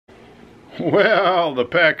Well, the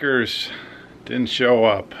Packers didn't show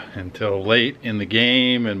up until late in the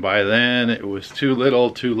game, and by then it was too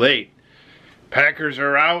little too late. Packers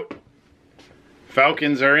are out,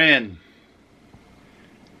 Falcons are in.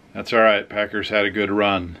 That's alright, Packers had a good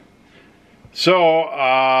run. So,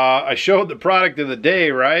 I showed the product of the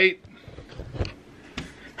day, right?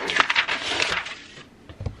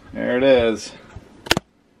 There it is.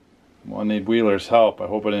 Well, I need Wheeler's help. I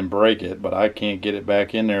hope I didn't break it, but I can't get it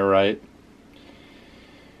back in there right.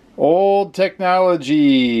 Old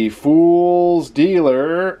technology fools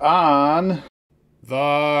dealer on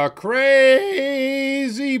the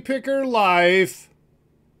Crazy Picker Life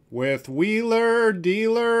with Wheeler,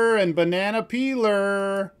 Dealer, and Banana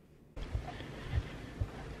Peeler.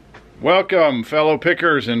 Welcome, fellow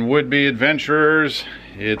pickers and would-be adventurers.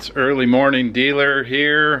 It's early morning dealer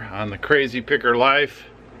here on the Crazy Picker Life.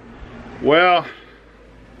 Well,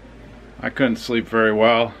 I couldn't sleep very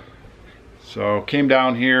well, so came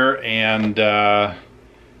down here and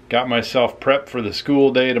got myself prepped for the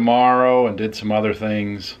school day tomorrow and did some other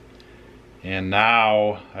things. And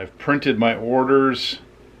now I've printed my orders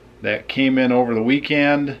that came in over the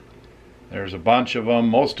weekend. There's a bunch of them.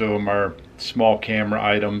 Most of them are small camera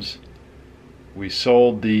items. We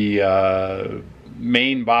sold the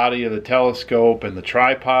main body of the telescope and the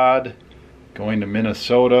tripod, going to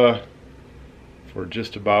Minnesota for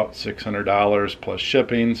just about $600 plus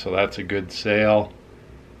shipping, so that's a good sale.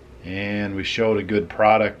 And we showed a good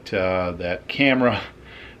product, that camera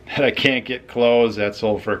that I can't get closed, that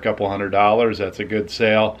sold for a couple $100. That's a good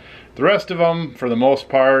sale. The rest of them, for the most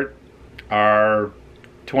part, are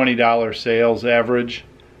 $20 sales average.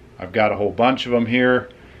 I've got a whole bunch of them here.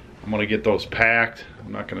 I'm going to get those packed.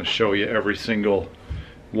 I'm not going to show you every single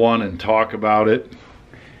one and talk about it.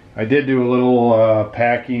 I did do a little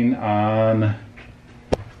packing on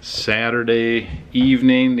Saturday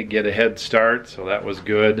evening to get a head start, so that was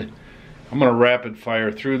good. I'm going to rapid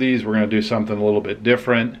fire through these. We're going to do something a little bit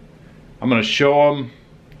different. I'm going to show them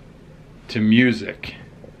to music.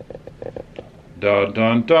 Dun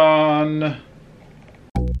dun dun.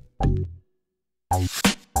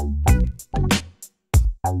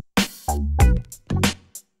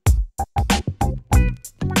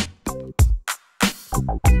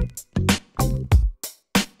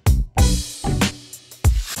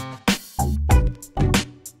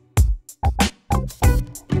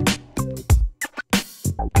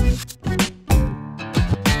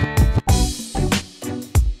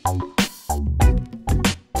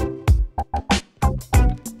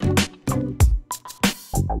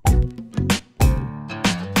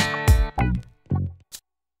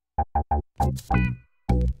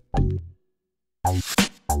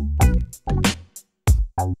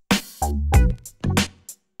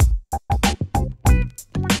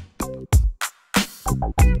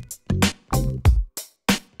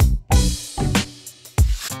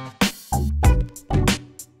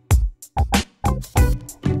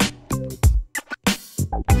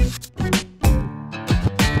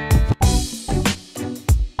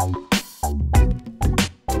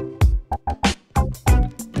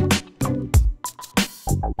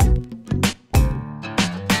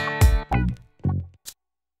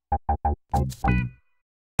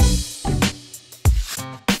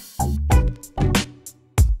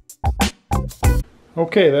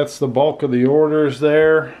 Okay, that's the bulk of the orders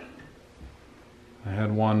there. I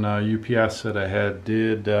had one UPS that I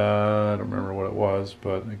did, I don't remember what it was,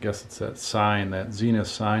 but I guess it's that sign, that Zenith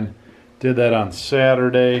sign. Did that on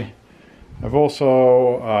Saturday. I've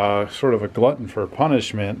also sort of a glutton for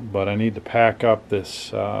punishment, but I need to pack up this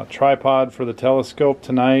tripod for the telescope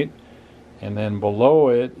tonight. And then below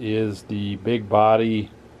it is the big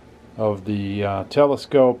body of the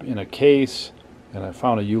telescope in a case. And I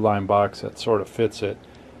found a U-line box that sort of fits it.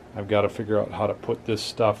 I've got to figure out how to put this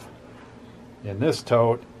stuff in this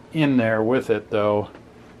tote in there with it, though,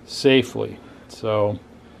 safely. So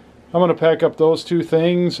I'm going to pack up those two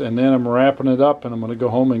things, and then I'm wrapping it up, and I'm going to go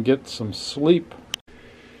home and get some sleep.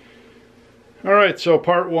 Alright, so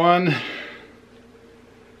part one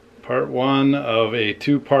of a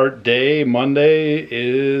two-part day. Monday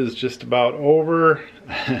is just about over.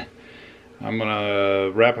 I'm gonna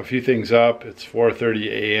wrap a few things up. It's 4:30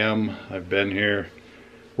 a.m. I've been here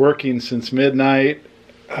working since midnight.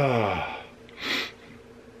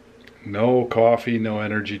 No coffee, no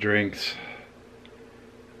energy drinks.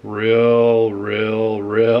 Real.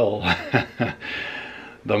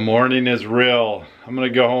 The morning is real. I'm gonna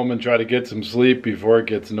go home and try to get some sleep before it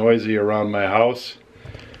gets noisy around my house.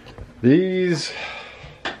 These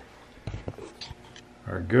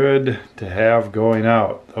are good to have going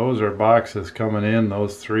out. Those are boxes coming in,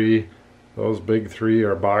 those three those big three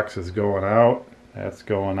are boxes going out. That's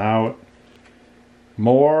going out.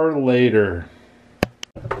 More later.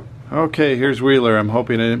 Okay, here's Wheeler. I'm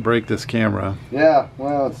hoping I didn't break this camera. Yeah,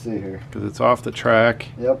 well, let's see here. Because it's off the track.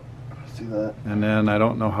 Yep, see that. And then I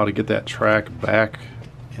don't know how to get that track back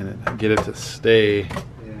and get it to stay.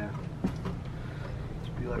 Yeah.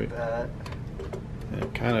 Be like that.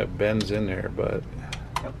 It kind of bends in there, but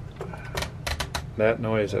yep. That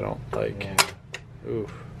noise I don't like. Yeah.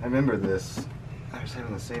 Oof. I remember this. I was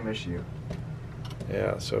having the same issue.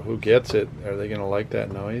 Yeah, so who gets it? Are they going to like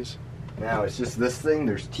that noise? Now, it's just this thing.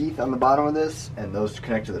 There's teeth on the bottom of this, and those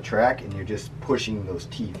connect to the track, and you're just pushing those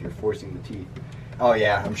teeth. You're forcing the teeth. Oh,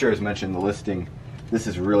 yeah, I'm sure it was mentioned in the listing. This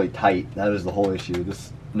is really tight. That is the whole issue.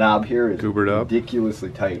 This knob here is ridiculously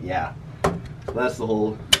tight. Yeah. So that's the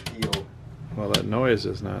whole deal. Well, that noise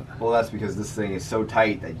is not. Well, that's because this thing is so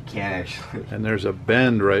tight that you can't actually. And there's a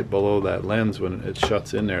bend right below that lens when it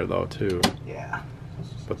shuts in there, though, too. Yeah.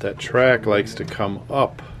 But that track likes to come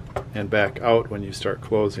up and back out when you start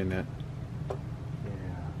closing it. Yeah.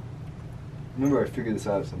 Remember, I figured this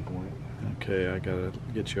out at some point. Okay, I gotta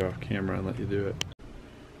get you off camera and let you do it.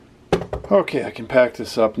 Okay, I can pack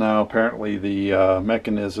this up now. Apparently the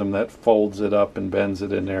mechanism that folds it up and bends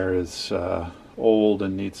it in there is old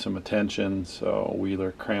and needs some attention, so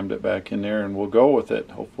Wheeler crammed it back in there and we'll go with it.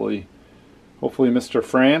 Hopefully Mr.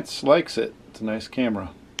 France likes it. It's a nice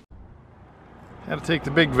camera. Had to take the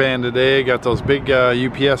big van today. Got those big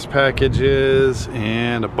UPS packages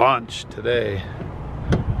and a bunch today.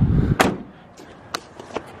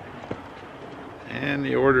 And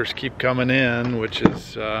the orders keep coming in, which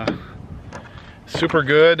is super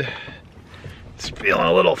good. Just feeling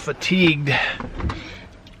a little fatigued.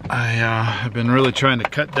 I have been really trying to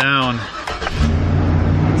cut down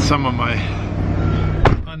some of my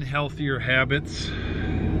unhealthier habits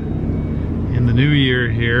in the new year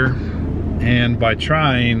here. And by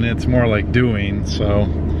trying, it's more like doing, so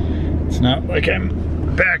it's not like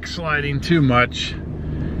I'm backsliding too much.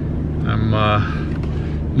 I'm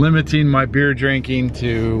limiting my beer drinking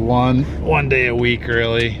to one day a week,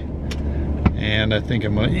 really. And I think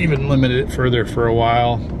I'm going to even limit it further for a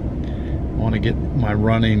while. I want to get my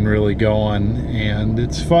running really going. And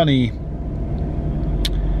it's funny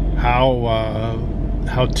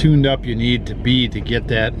how tuned up you need to be to get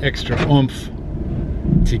that extra oomph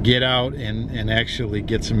to get out and actually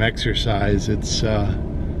get some exercise. It's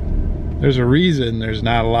there's a reason there's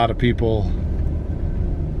not a lot of people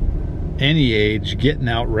any age getting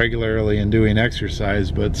out regularly and doing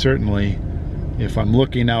exercise, but certainly if I'm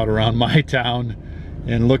looking out around my town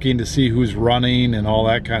and looking to see who's running and all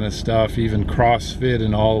that kind of stuff, even CrossFit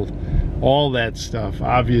and all that stuff,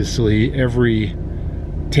 obviously every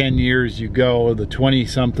 10 years you go, the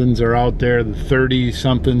 20-somethings are out there, the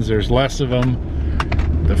 30-somethings, there's less of them.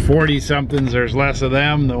 The 40-somethings, there's less of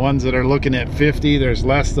them. The ones that are looking at 50, there's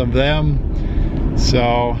less of them.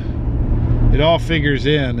 So it all figures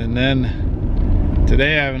in. And then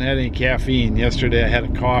today I haven't had any caffeine. Yesterday I had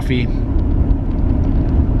a coffee.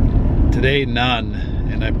 Today none.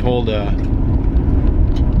 And I pulled a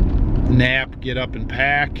nap, get up and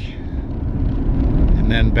pack, and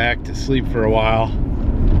then back to sleep for a while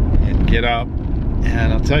and get up.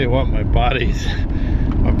 And I'll tell you what, my body's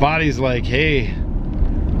like, hey,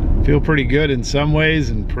 feel pretty good in some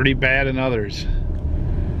ways and pretty bad in others.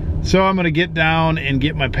 So I'm gonna get down and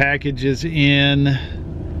get my packages in.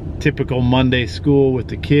 Typical Monday school with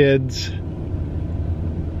the kids.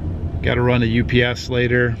 Gotta run a UPS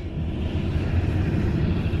later.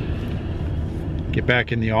 Get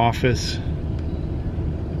back in the office.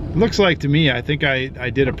 It looks like to me, I think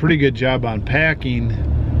I did a pretty good job on packing.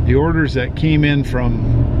 The orders that came in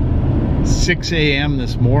from 6 a.m.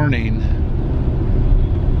 this morning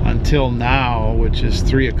until now, which is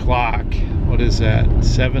 3 o'clock. What is that,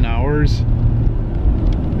 7 hours?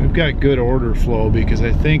 We've got good order flow because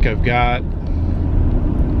I think I've got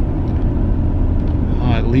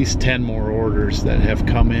at least 10 more orders that have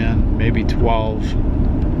come in, maybe 12.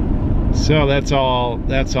 So that's all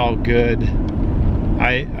good.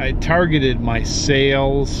 I targeted my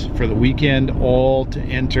sales for the weekend all to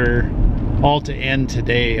end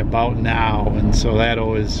today about now, and so that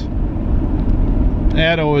always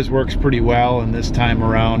works pretty well, and this time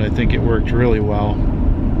around I think it worked really well.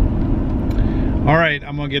 Alright,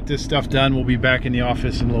 I'm gonna get this stuff done. We'll be back in the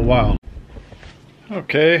office in a little while.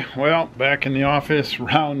 Okay, well, back in the office.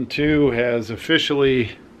 Round 2 has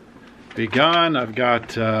officially begun. I've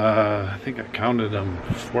got I think I counted them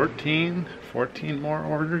 14 more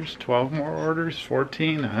orders, 12 more orders,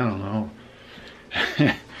 14, I don't know.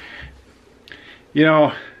 You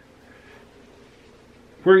know,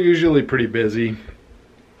 we're usually pretty busy.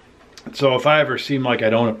 So if I ever seem like I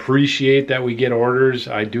don't appreciate that we get orders,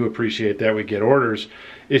 I do appreciate that we get orders.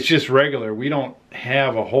 It's just regular. We don't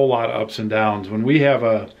have a whole lot of ups and downs. When we have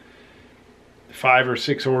a 5 or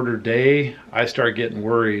 6 order day, I start getting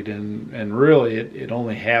worried, and really it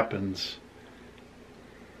only happens,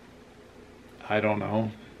 I don't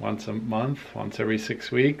know, once a month, once every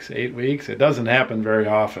 6 weeks, 8 weeks. It doesn't happen very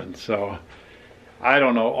often. So I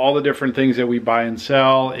don't know, all the different things that we buy and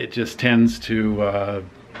sell, it just tends to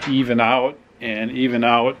even out, and even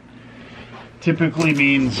out typically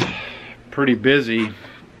means pretty busy,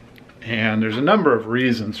 and there's a number of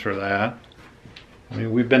reasons for that. I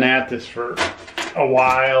mean, we've been at this for a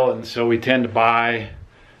while, and so we tend to buy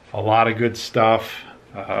a lot of good stuff.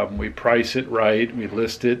 We price it right, we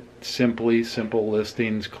list it simply, simple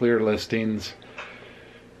listings, clear listings.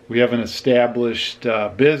 We have an established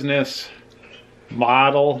business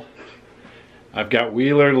model. I've got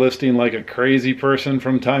Wheeler listing like a crazy person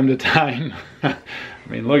from time to time. I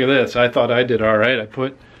mean, look at this. I thought I did all right.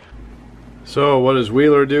 So what does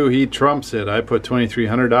Wheeler do? He trumps it. I put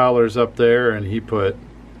 $2,300 up there, and he put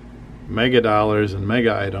mega dollars and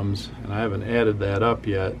mega items, and I haven't added that up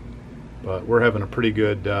yet, but we're having a pretty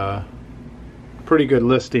good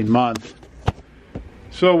listing month.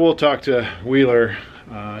 So we'll talk to Wheeler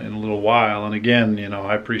in a little while, and again, you know,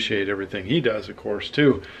 I appreciate everything he does, of course,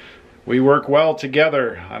 too. We work well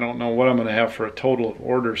together. I don't know what I'm going to have for a total of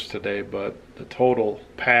orders today, but the total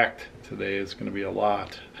packed today is going to be a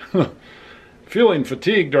lot. Feeling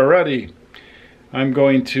fatigued already. I'm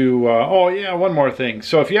going to, oh yeah, one more thing.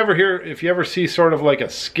 So if you ever see sort of like a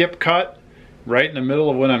skip cut right in the middle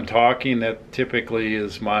of when I'm talking, that typically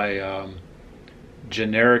is my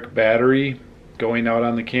generic battery going out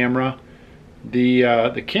on the camera.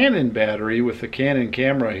 The Canon battery with the Canon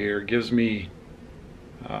camera here gives me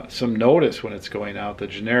some notice when it's going out. The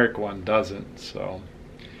generic one doesn't, so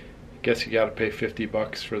I guess you got to pay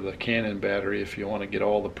 $50 for the Canon battery if you want to get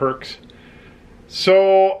all the perks.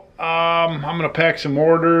 So I'm going to pack some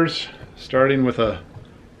orders, starting with a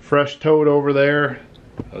fresh tote over there,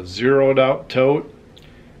 a zeroed out tote.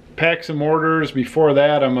 Pack some orders. Before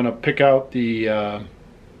that, I'm going to pick out the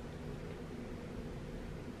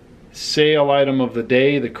sale item of the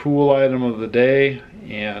day, the cool item of the day,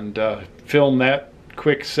 and film that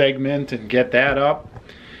quick segment and get that up.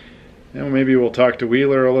 And maybe we'll talk to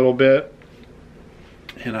Wheeler a little bit,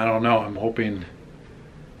 and I don't know, I'm hoping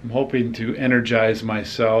to energize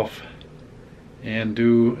myself and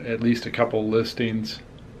do at least a couple listings.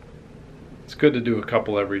 It's good to do a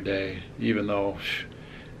couple every day, even though,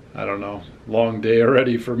 I don't know, long day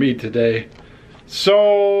already for me today.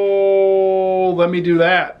 So let me do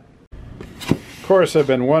that. Of course, I've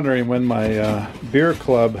been wondering when my beer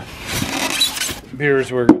club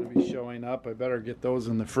beers were going to be showing up. I better get those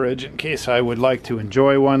in the fridge in case I would like to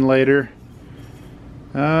enjoy one later.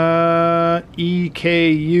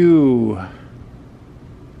 EKU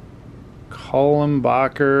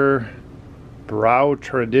Kallenbacher Brau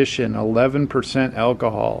Tradition, 11%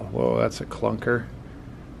 alcohol. Whoa, that's a clunker.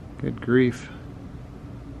 Good grief.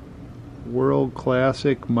 World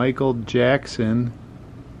Classic Michael Jackson,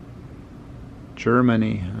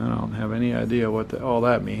 Germany. I don't have any idea what all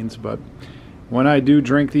that means, but when I do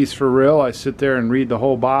drink these for real, I sit there and read the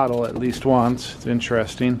whole bottle at least once. It's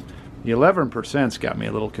interesting. The 11%'s got me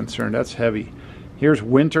a little concerned. That's heavy. Here's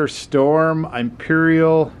Winter Storm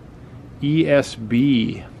Imperial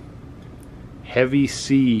ESB. Heavy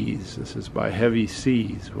Seas. This is by Heavy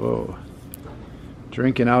Seas. Whoa.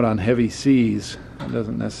 Drinking out on heavy seas. That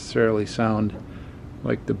doesn't necessarily sound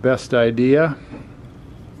like the best idea.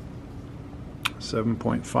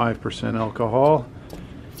 7.5% alcohol.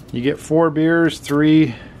 You get 4 beers,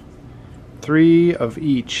 three of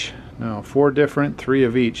each. No, 4 different, 3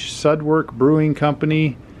 of each. Sudwork Brewing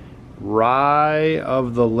Company, Rye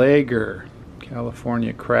of the Lager,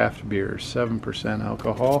 California craft beer, 7%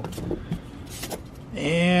 alcohol.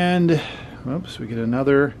 And, oops, we get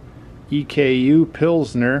another EKU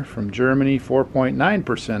Pilsner from Germany,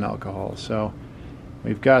 4.9% alcohol. So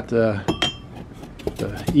we've got the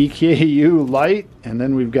EKU Light, and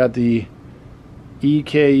then we've got the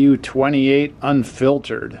EKU 28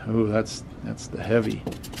 Unfiltered. Ooh, that's the heavy.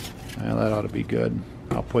 Well, that ought to be good.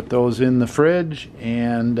 I'll put those in the fridge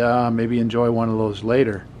and maybe enjoy one of those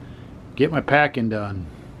later. Get my packing done.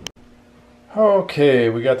 Okay,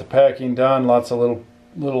 we got the packing done. Lots of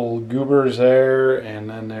little goobers there, and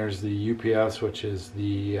then there's the UPS, which is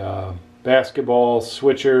the basketball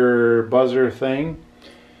switcher buzzer thing.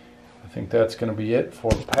 I think that's going to be it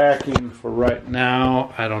for packing for right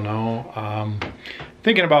now. I don't know.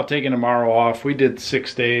 Thinking about taking tomorrow off. We did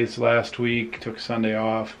 6 days last week, took Sunday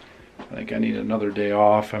off. I think I need another day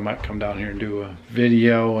off. I might come down here and do a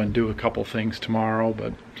video and do a couple things tomorrow,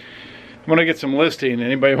 but I'm gonna get some listing.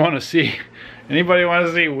 Anybody want to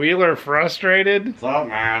see Wheeler frustrated? What's up,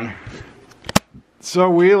 man? So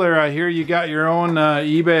Wheeler, I hear you got your own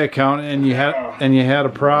eBay account and you had a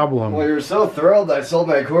problem. Well, you were so thrilled I sold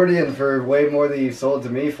my accordion for way more than you sold to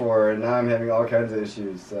me for, and now I'm having all kinds of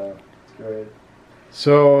issues, so it's great.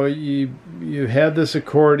 So you had this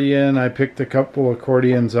accordion. I picked a couple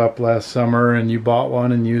accordions up last summer, and you bought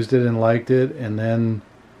one and used it and liked it, and then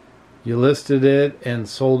you listed it and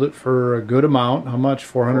sold it for a good amount. How much?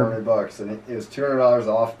 $400, and it was $200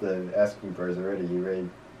 off the asking price already. You really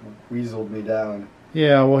weaseled me down.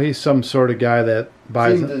 Yeah, well, he's some sort of guy that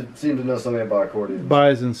seemed to know something about accordions.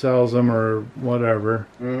 Buys and sells them or whatever.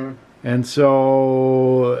 Mm-hmm. And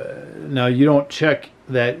so now you don't check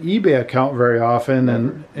that eBay account very often.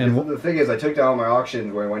 And the thing is, I took down all my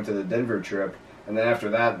auctions when I went to the Denver trip, and then after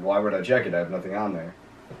that, why would I check it? I have nothing on there.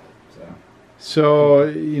 So,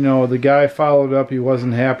 you know, the guy followed up. He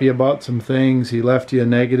wasn't happy about some things. He left you a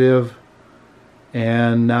negative.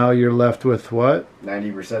 And now you're left with what?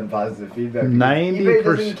 90% positive feedback. 90%. eBay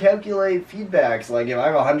doesn't calculate feedbacks. Like if I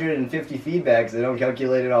have 150 feedbacks, they don't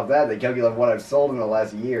calculate it off that. They calculate what I've sold in the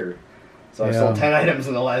last year. So I've sold 10 items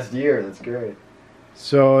in the last year. That's great.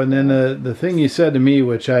 So, and then the thing you said to me,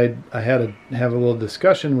 which I had to have a little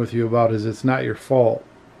discussion with you about, is it's not your fault.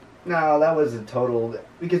 No, that was a total...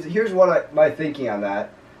 Because here's what my thinking on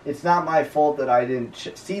that. It's not my fault that I didn't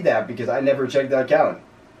see that because I never checked that account.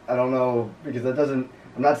 I don't know, because that doesn't...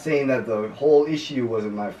 I'm not saying that the whole issue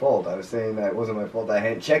wasn't my fault. I was saying that it wasn't my fault that I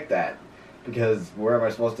hadn't checked that. Because where am I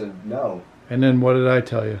supposed to know? And then what did I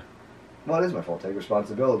tell you? Well, it is my fault. Take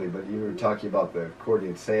responsibility. But you were talking about the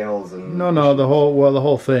accordion sales and... No, the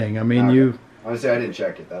whole thing. I mean, you... Honestly, I didn't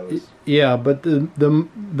check it. That was... Yeah, but the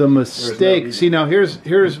mistake... No, see, now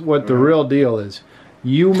here's what the real deal is.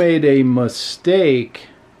 You made a mistake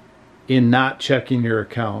in not checking your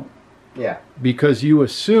account. Yeah. Because you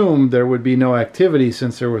assumed there would be no activity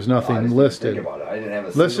since there was nothing listed. Think about it. I didn't have a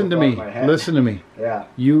Listen to me. Listen to me. Yeah.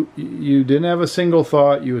 You didn't have a single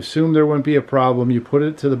thought. You assumed there wouldn't be a problem. You put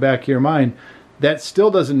it to the back of your mind. That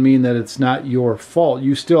still doesn't mean that it's not your fault.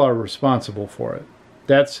 You still are responsible for it.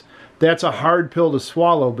 That's a hard pill to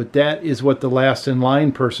swallow, but that is what the last in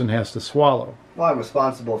line person has to swallow. Well, I'm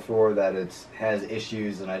responsible for that it has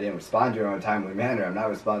issues and I didn't respond to it in a timely manner. I'm not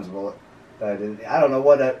responsible that I didn't... I don't know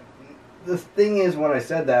what... The thing is, when I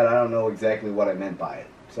said that, I don't know exactly what I meant by it.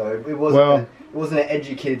 So it wasn't an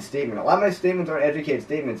educated statement. A lot of my statements aren't educated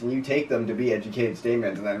statements, and you take them to be educated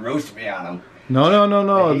statements and then roast me on them.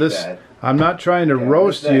 No. I'm not trying to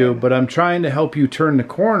roast you, but I'm trying to help you turn the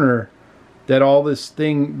corner that all this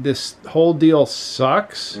whole deal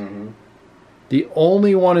sucks. Mm-hmm. The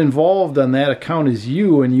only one involved on that account is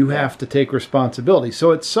you, and you have to take responsibility.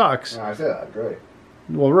 So it sucks. No, I said that. Great.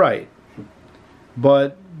 Well, right.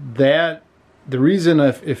 But the reason,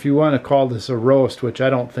 if you want to call this a roast, which I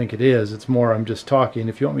don't think it is, it's more I'm just talking.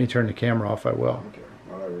 If you want me to turn the camera off, I will. Okay,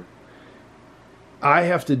 whatever. I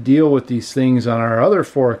have to deal with these things on our other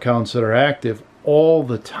 4 accounts that are active all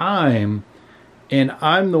the time, and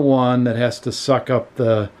I'm the one that has to suck up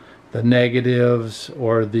the negatives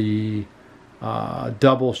or the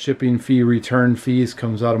double shipping fee, return fees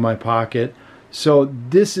comes out of my pocket. So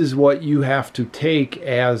this is what you have to take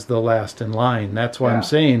as the last in line. That's why I'm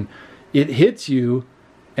saying it hits you,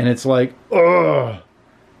 and it's like, ugh.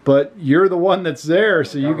 But you're the one that's there,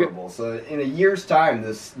 so you get... So in a year's time,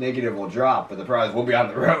 this negative will drop, but the prize will be on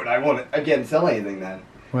the road. I won't, again, sell anything then.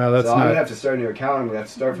 Well, that's so I'm going to have to start a new account. I'm going to have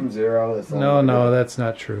to start from zero. That's no, that's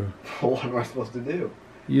not true. What am I supposed to do?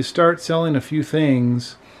 You start selling a few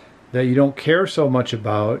things that you don't care so much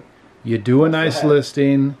about. You do a nice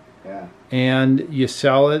listing. Yeah. And you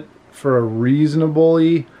sell it for a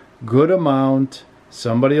reasonably good amount.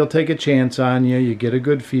 Somebody will take a chance on you. You get a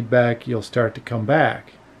good feedback. You'll start to come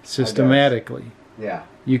back systematically. Yeah.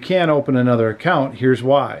 You can't open another account. Here's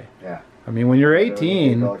why. Yeah. I mean, when you're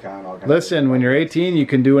 18, listen, when you're 18, you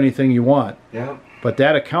can do anything you want. Yeah. But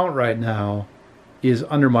that account right now is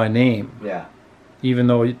under my name. Yeah. Even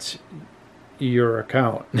though it's your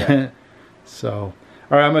account. Yeah. So...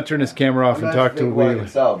 All right, I'm going to turn this camera off and talk to Wheeler.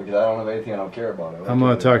 Because I don't have anything I don't care about. I'm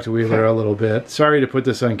going to talk to Wheeler a little bit. Sorry to put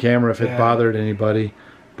this on camera if it bothered anybody,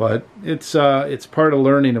 but it's part of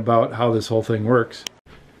learning about how this whole thing works.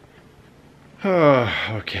 Oh,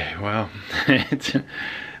 okay, well,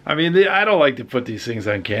 I mean, I don't like to put these things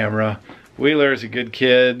on camera. Wheeler is a good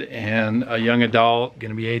kid and a young adult,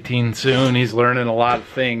 going to be 18 soon. He's learning a lot of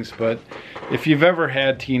things, but if you've ever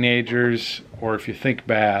had teenagers, or if you think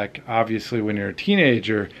back, obviously when you're a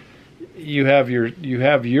teenager, you have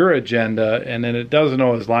your agenda, and then it doesn't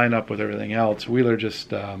always line up with everything else. Wheeler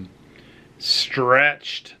just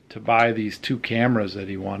stretched to buy these 2 cameras that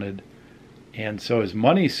he wanted, and so his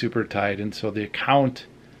money's super tight, and so the account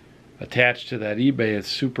attached to that eBay is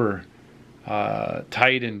super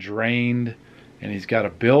tight and drained, and he's got a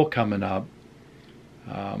bill coming up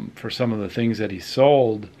for some of the things that he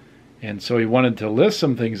sold, and so he wanted to list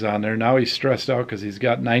some things on there. Now he's stressed out because he's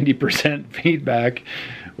got 90% feedback,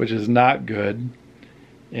 which is not good,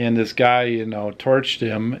 and this guy, you know, torched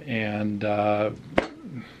him, and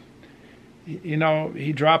you know,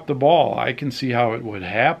 he dropped the ball. I can see how it would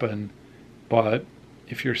happen, but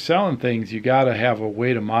if you're selling things, you got to have a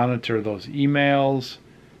way to monitor those emails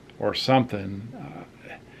or something.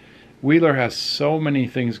 Wheeler has so many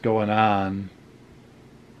things going on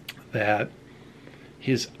that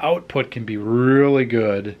his output can be really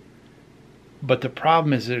good, but the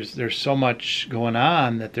problem is there's so much going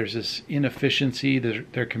on that there's this inefficiency.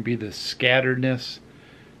 There can be this scatteredness.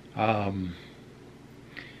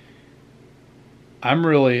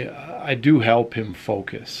 I do help him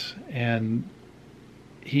focus, and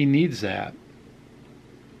he needs that.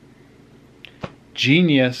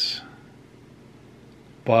 Genius,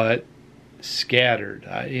 but scattered.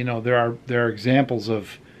 You know, there are examples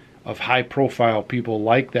of high-profile people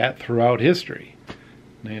like that throughout history.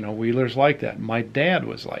 You know, Wheeler's like that. My dad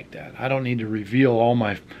was like that. I don't need to reveal all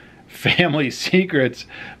my family secrets,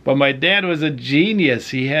 but my dad was a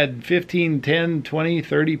genius. He had 15, 10, 20,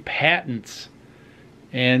 30 patents,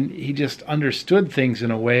 and he just understood things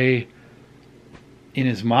in a way in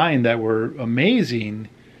his mind that were amazing,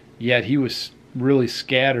 yet he was really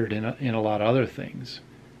scattered in a lot of other things.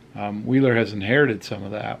 Wheeler has inherited some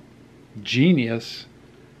of that. Genius,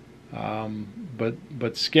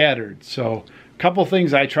 but scattered. So a couple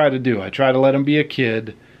things I try to do. I try to let him be a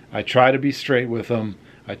kid. I try to be straight with him.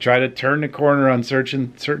 I try to turn the corner on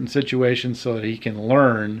certain situations so that he can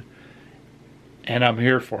learn, and I'm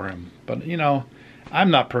here for him. But, you know, I'm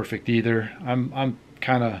not perfect either. I'm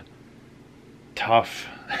kind of tough.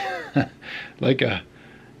 Like a,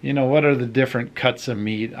 you know, what are the different cuts of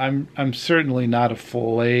meat? I'm certainly not a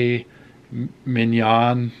filet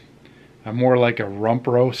mignon. I'm more like a rump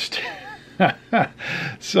roast.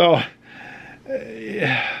 So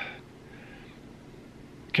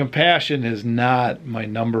compassion is not my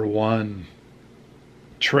number 1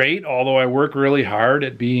 trait, although I work really hard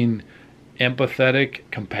at being empathetic,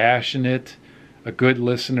 compassionate, a good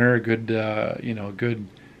listener, a good good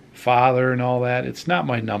father and all that. It's not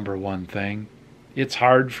my number 1 thing. It's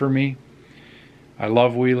hard for me. I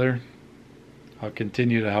love Wheeler. I'll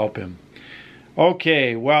continue to help him.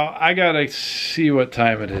 Okay, well, I gotta see what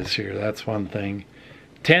time it is here. That's one thing.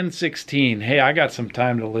 10:16. Hey, I got some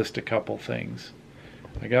time to list a couple things.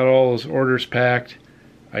 I got all those orders packed.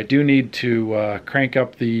 I do need to crank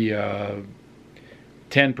up the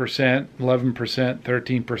 10%, 11%,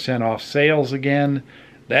 13% off sales again.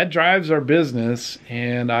 That drives our business,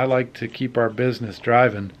 and I like to keep our business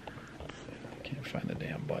driving. I can't find the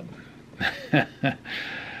damn button.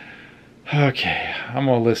 Okay, I'm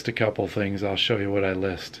going to list a couple things. I'll show you what I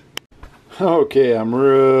list. Okay, I'm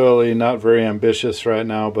really not very ambitious right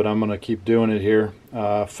now, but I'm going to keep doing it here.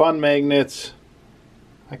 Fun magnets.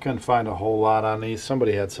 I couldn't find a whole lot on these.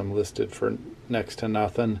 Somebody had some listed for next to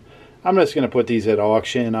nothing. I'm just going to put these at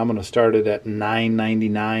auction. I'm going to start it at $9.99,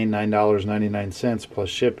 $9.99 plus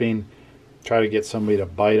shipping. Try to get somebody to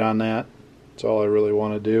bite on that. That's all I really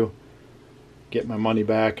want to do. Get my money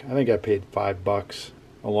back. I think I paid $5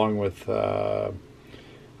 along with... I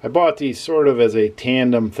bought these sort of as a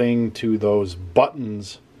tandem thing to those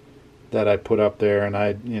buttons that I put up there, and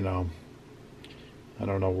I don't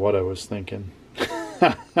know what I was thinking.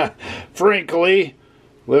 Frankly,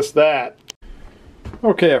 list that.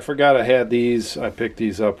 Okay, I forgot I had these. I picked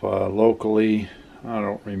these up locally. I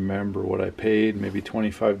don't remember what I paid. Maybe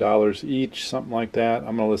 $25 each, something like that.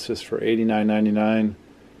 I'm going to list this for $89.99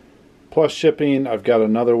 plus shipping. I've got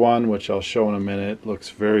another one, which I'll show in a minute. Looks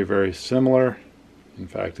very, very similar. In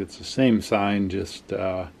fact, it's the same sign, just,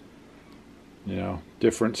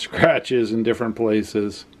 different scratches in different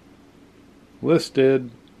places. Listed.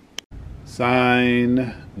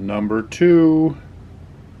 Sign number 2.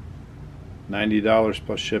 $90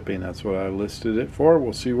 plus shipping. That's what I listed it for.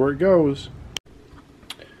 We'll see where it goes.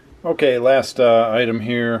 Okay, last item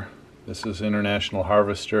here. This is International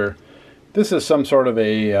Harvester. This is some sort of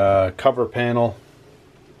a cover panel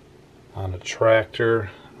on a tractor.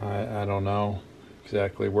 I don't know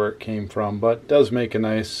exactly where it came from, but it does make a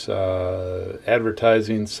nice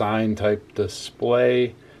advertising sign type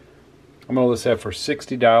display. I'm going to list that for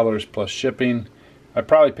 $60 plus shipping. I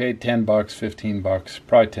probably paid 10 bucks, 15 bucks,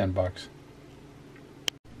 probably 10 bucks.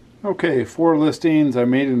 Okay, 4 listings. I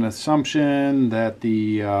made an assumption that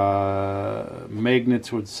the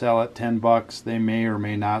magnets would sell at 10 bucks. They may or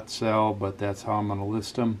may not sell, but that's how I'm going to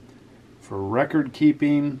list them. For record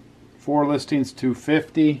keeping, 4 listings,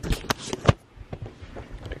 $250.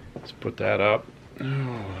 Let's put that up.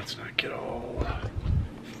 Oh, let's not get all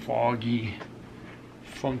foggy,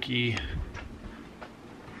 funky.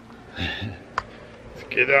 Let's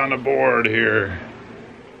get on the board here.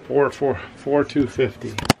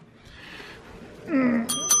 250.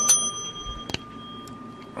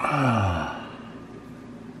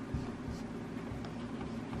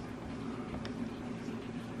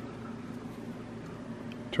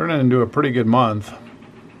 Turning into a pretty good month.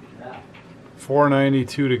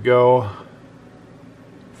 492 to go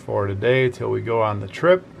for today till we go on the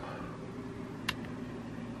trip.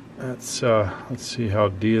 Let's see how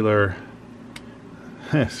Dealer.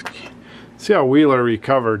 See how Wheeler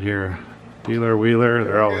recovered here. Dealer, Wheeler,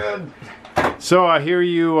 they're all good. So I hear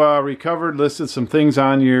you recovered, listed some things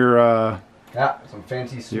on your yeah, some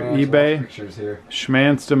fancy your eBay watch pictures here.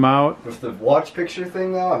 Schmanced them out. With the watch picture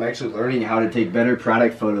thing though, I'm actually learning how to take better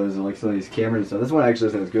product photos and like some of these cameras and stuff. This one actually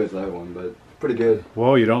isn't as good as that one, but pretty good.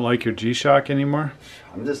 Whoa, you don't like your G-Shock anymore?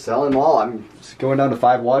 I'm just selling them all. I'm just going down to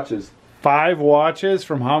 5 watches. 5 watches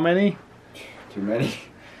from how many? Too many.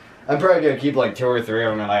 I'm probably gonna keep like 2 or 3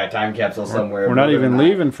 of them in like a time capsule somewhere. We're not even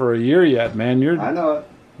leaving for a year yet, man. I know it.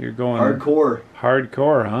 You're going hardcore.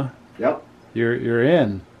 Hardcore, huh? Yep. You're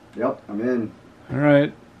in. Yep, I'm in. All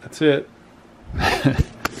right, that's it.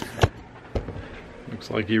 Looks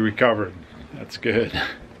like you recovered. That's good.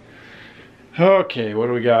 Okay, what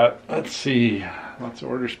do we got? Let's see. Lots of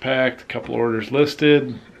orders packed, a couple orders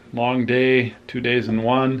listed. Long day, 2 days in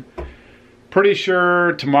one. Pretty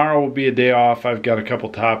sure tomorrow will be a day off. I've got a couple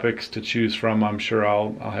topics to choose from. I'm sure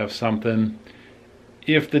I'll have something.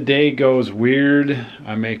 If the day goes weird,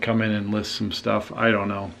 I may come in and list some stuff. I don't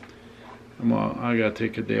know. I gotta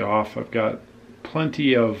take a day off. I've got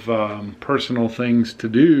plenty of personal things to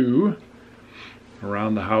do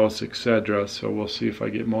around the house, etc. So we'll see if I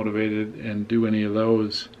get motivated and do any of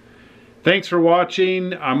those. Thanks for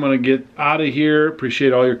watching. I'm gonna get out of here.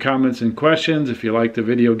 Appreciate all your comments and questions. If you like the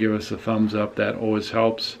video, give us a thumbs up. That always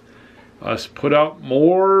helps us put out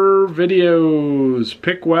more videos.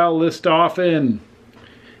 Pick well, list often.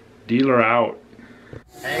 Dealer out.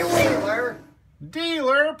 Hey, Wheeler.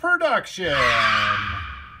 Dealer Production.